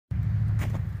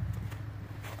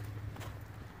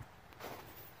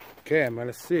Okay, I'm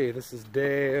gonna see. This is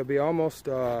it'll be almost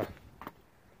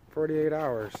 48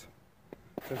 hours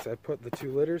since I put the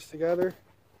 2 litters together.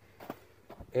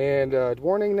 And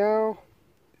warning now,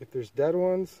 if there's dead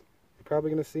ones, you're probably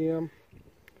gonna see them.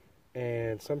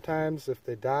 And sometimes if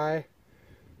they die,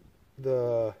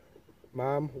 the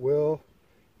mom will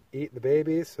eat the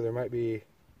babies, so there might be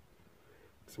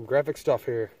some graphic stuff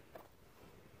here.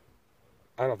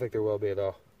 I don't think there will be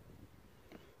though.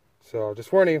 So I'll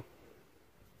just warn you.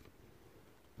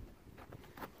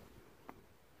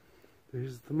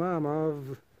 There's the mom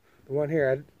of the one here.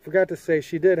 I forgot to say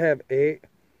she did have 8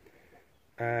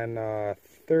 on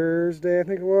Thursday, I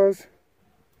think it was.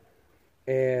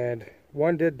 And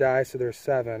 1 did die, so there's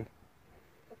 7.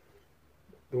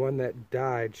 The one that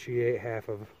died, she ate half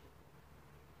of.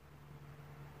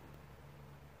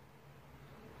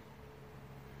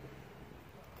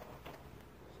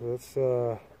 So let's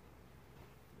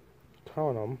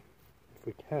count them if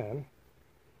we can.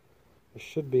 There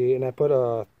should be, and I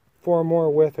put 4 more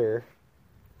with her.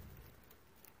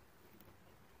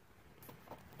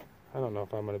 I don't know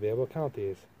if I'm going to be able to count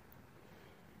these.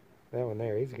 That one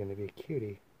there, he's going to be a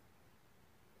cutie.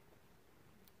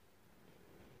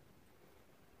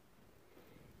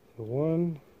 So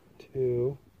 1,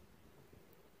 2,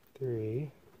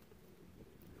 3,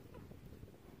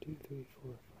 2, 3,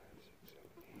 4, 5, 6,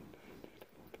 7, 8, 9, 10,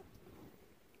 11.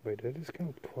 Wait, did I just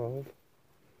count 12?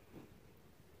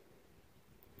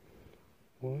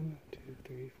 1, 2,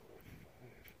 3, 4,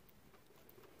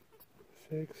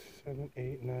 5, 6, 7,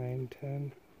 8, 9,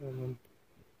 10, 11.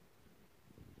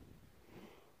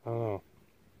 I don't know.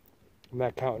 I'm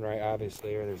not counting right,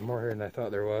 obviously, or there's more here than I thought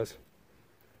there was.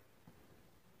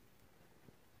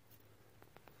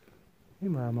 Hey,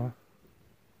 Mama.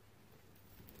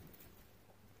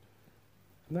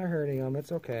 I'm not hurting them.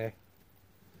 It's okay.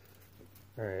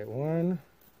 Alright, 1,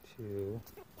 2,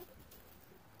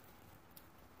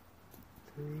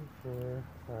 3, 4,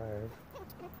 5,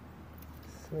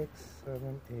 6,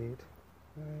 7, 8,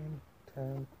 9,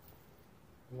 10,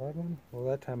 11. Well,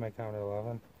 that time I counted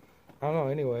 11. I don't know,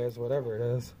 anyways, whatever it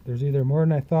is. There's either more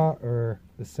than I thought or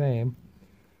the same.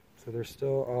 So they're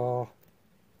still all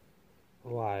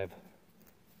alive.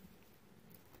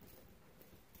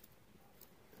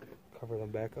 Cover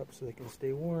them back up so they can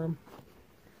stay warm.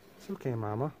 It's okay,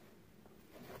 Mama.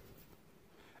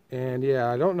 And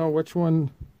yeah, I don't know which one.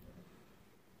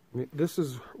 I mean, this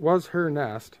was her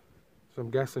nest, so I'm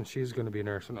guessing she's going to be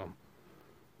nursing them.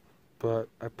 But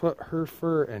I put her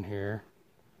fur in here.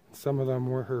 Some of them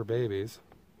were her babies.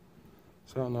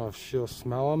 So I don't know if she'll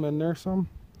smell them and nurse them.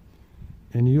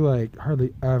 And you like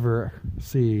hardly ever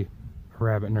see a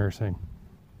rabbit nursing.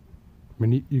 I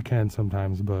mean, you can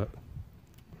sometimes, but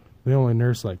they only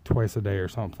nurse like twice a day or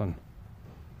something.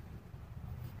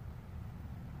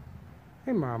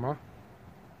 Hey, Mama.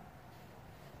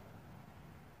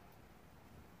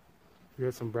 You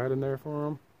got some bread in there for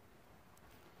them?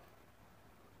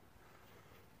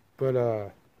 But,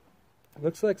 it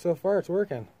looks like so far it's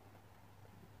working.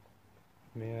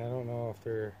 I mean, I don't know if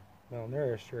they're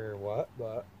malnourished or what,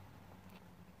 but...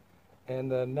 And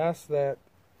the nest that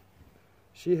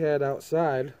she had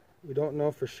outside, we don't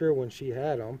know for sure when she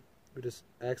had them. We just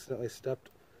accidentally stepped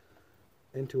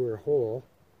into her hole.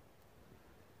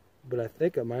 But I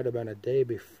think it might have been a day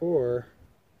before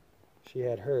she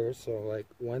had hers, so like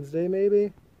Wednesday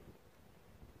maybe?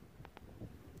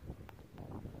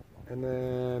 And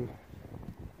then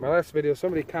my last video,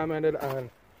 somebody commented on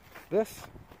this,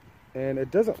 and it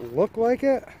doesn't look like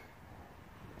it,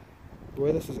 the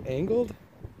way this is angled.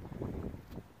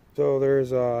 So there's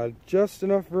just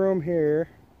enough room here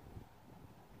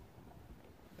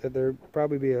that there'd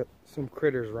probably be some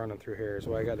critters running through here,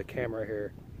 so I got the camera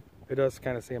here. It does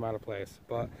kind of seem out of place,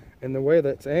 but in the way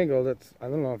that's angled, I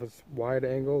don't know if it's wide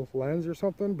angle lens or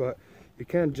something, but you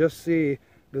can just see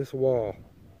this wall,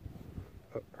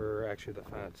 or actually the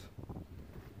fence,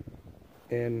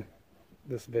 in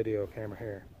this video camera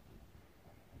here.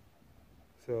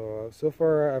 So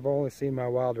far I've only seen my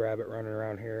wild rabbit running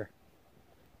around here,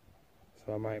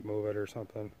 so I might move it or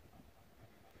something.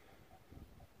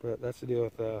 But that's the deal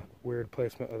with the weird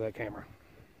placement of that camera.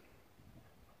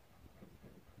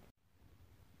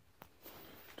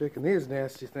 Taking these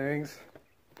nasty things.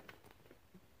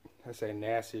 I say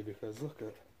nasty because look at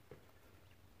it.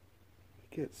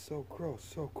 It gets so gross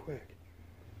so quick.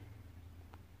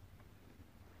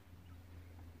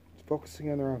 It's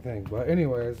focusing on the wrong thing. But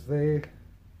anyways,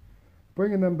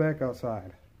 bringing them back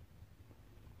outside.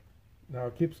 Now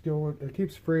it keeps going. It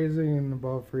keeps freezing and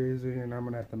above freezing, and I'm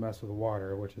gonna have to mess with the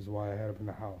water, which is why I had them in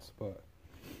the house. But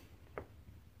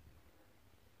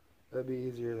that'd be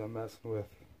easier than messing with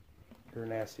their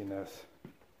nastiness.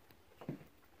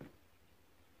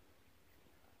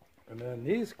 And then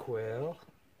these quail,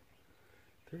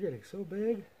 they're getting so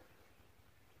big.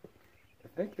 I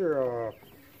think they're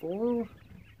 4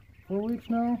 weeks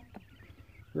now.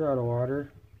 They're out of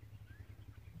water.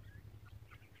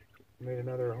 Made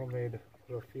another homemade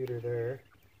little feeder there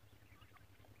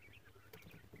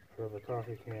out of a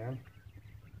coffee can.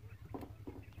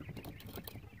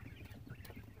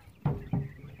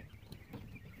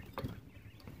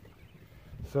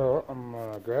 So I'm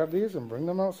gonna grab these and bring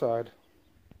them outside.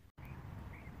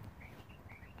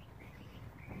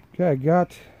 Okay, I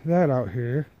got that out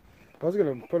here. I was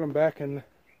gonna put them back in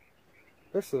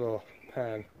this little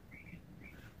pen,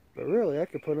 but really I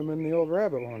could put them in the old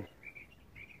rabbit one.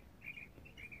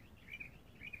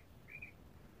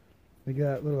 They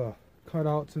got little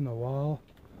cutouts in the wall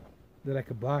that I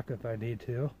could block if I need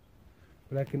to,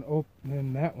 but I can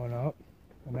open that one up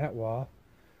on that wall.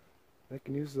 They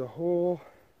can use the whole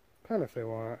pen if they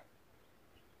want.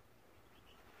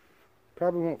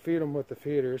 Probably won't feed them with the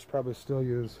feeders, probably still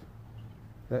use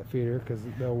that feeder because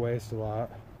they'll waste a lot.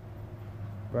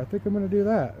 But I think I'm going to do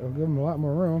that. It'll give them a lot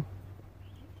more room.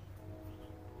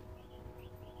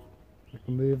 I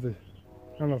can leave the,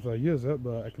 I don't know if they'll use it,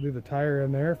 but I can leave the tire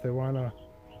in there if they want to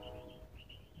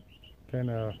kind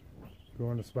of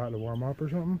go in a spot to warm up or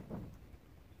something.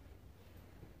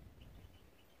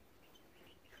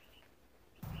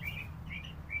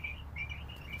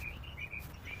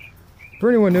 For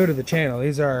anyone new to the channel,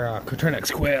 these are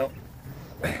Coturnix quail.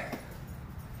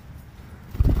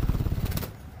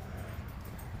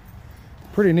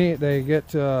 Pretty neat. They get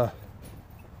they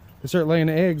start laying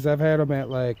eggs. I've had them at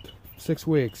like 6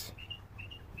 weeks,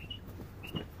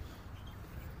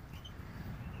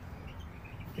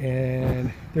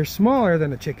 and they're smaller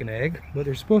than a chicken egg, but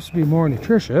they're supposed to be more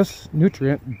nutritious,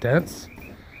 nutrient dense.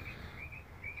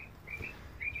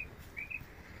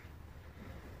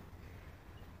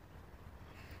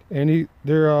 And you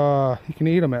can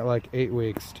eat them at like 8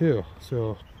 weeks too,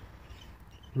 so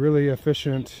really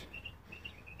efficient,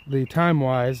 the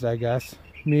time-wise, I guess,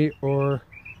 meat or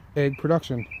egg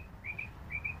production.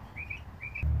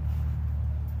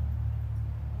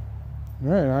 All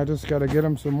right, I just got to get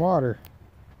them some water.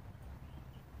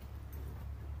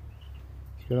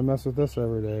 Just gotta mess with this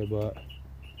every day, but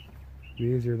it'd be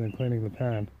easier than cleaning the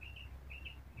pen.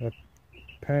 That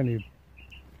pen, if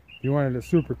you wanted it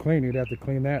super clean, you'd have to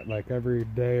clean that like every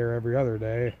day or every other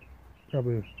day,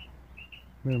 probably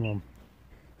minimum.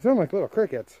 They sound like little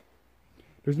crickets.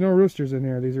 There's no roosters in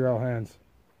here. These are all hens.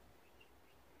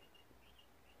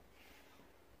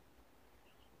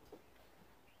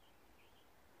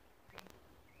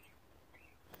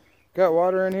 Got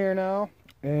water in here now,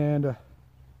 and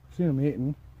seen them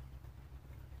eating,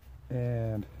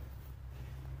 and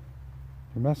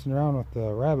they're messing around with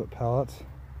the rabbit pellets.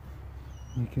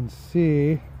 You can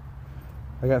see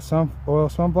I got some oil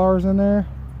sunflowers in there,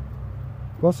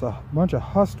 plus a bunch of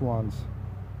husked ones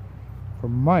for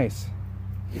mice.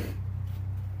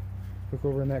 Look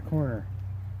over in that corner.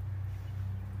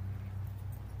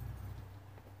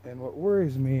 And what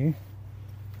worries me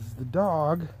is the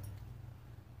dog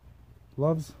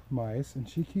loves mice, and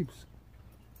she keeps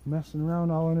messing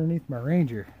around all underneath my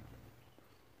Ranger.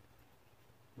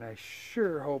 And I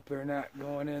sure hope they're not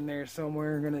going in there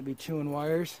somewhere and going to be chewing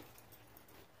wires.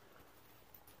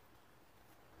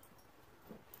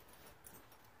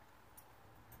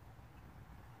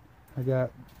 I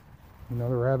got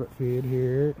another rabbit feed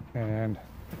here and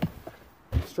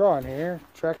straw in here,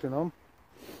 attracting them.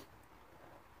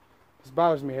 This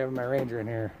bothers me having my Ranger in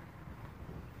here.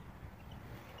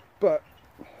 But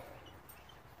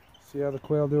see how the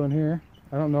quail doing here?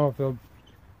 I don't know if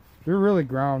they're really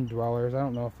ground dwellers. I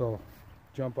don't know if they'll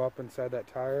jump up inside that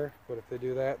tire, but if they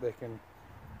do that, they can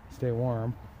stay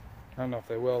warm. I don't know if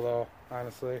they will though,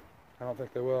 honestly. I don't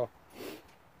think they will.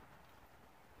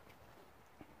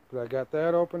 But I got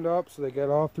that opened up, so they get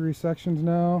all 3 sections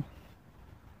now.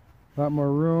 A lot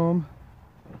more room.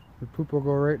 The poop will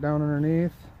go right down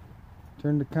underneath.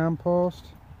 Turn to compost.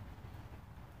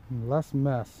 And less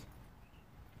mess.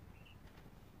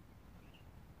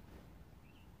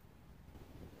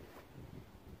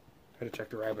 Gotta check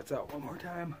the rabbits out one more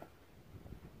time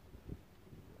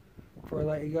before I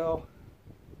let you go.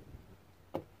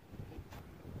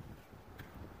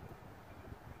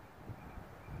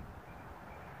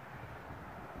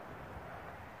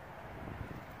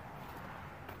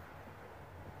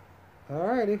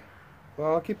 Alrighty,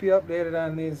 well, I'll keep you updated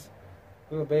on these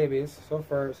little babies. So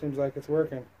far it seems like it's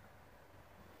working.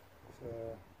 So,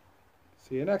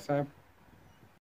 see you next time.